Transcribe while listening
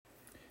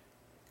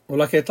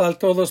Hola, ¿qué tal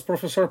todos?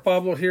 Professor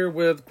Pablo here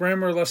with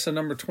grammar lesson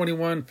number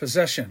 21,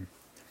 possession.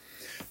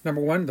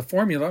 Number 1, the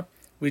formula.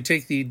 We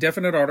take the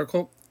definite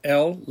article,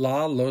 el,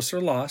 la, los,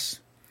 or las,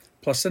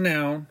 plus a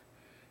noun,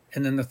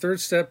 and then the third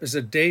step is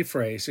a de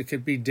phrase. It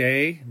could be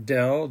de,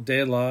 del,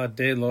 de la,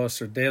 de los,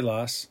 or de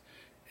las,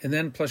 and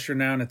then plus your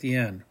noun at the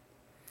end.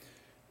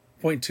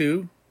 Point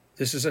 2,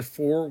 this is a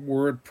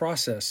 4-word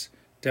process.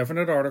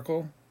 Definite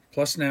article,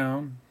 plus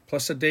noun,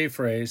 plus a de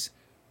phrase,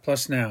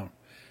 plus noun.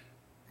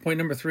 Point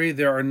number 3,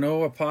 there are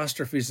no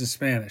apostrophes in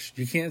Spanish.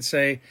 You can't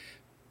say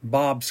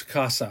Bob's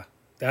casa.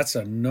 That's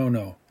a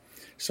no-no.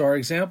 So our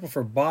example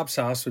for Bob's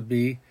house would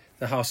be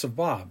the house of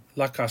Bob,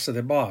 la casa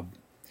de Bob.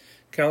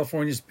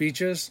 California's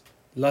beaches,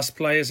 las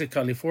playas de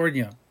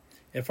California.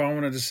 If I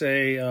wanted to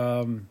say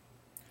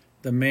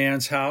the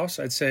man's house,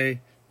 I'd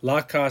say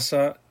la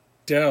casa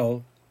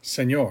del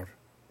señor.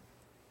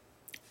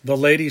 The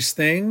lady's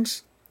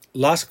things,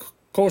 las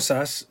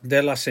cosas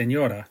de la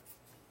señora.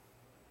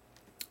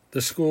 The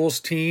school's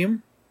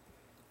team,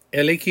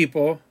 el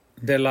equipo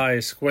de la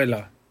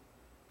escuela.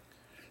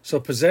 So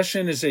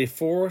possession is a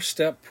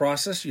 4-step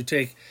process. You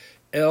take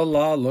el,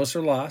 la, los,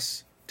 or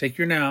las, take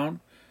your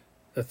noun.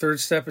 The third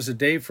step is a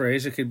de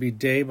phrase. It could be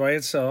de by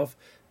itself,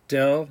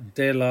 del,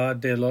 de la,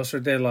 de los, or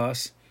de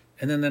las,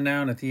 and then the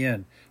noun at the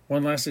end.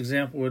 One last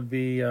example would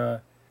be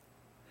the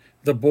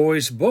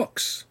boys'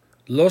 books,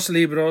 los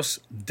libros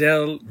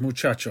del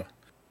muchacho.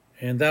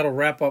 And that'll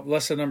wrap up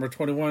lesson number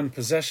 21,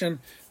 possession.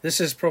 This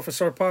is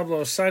Professor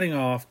Pablo signing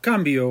off.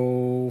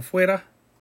 Cambio fuera.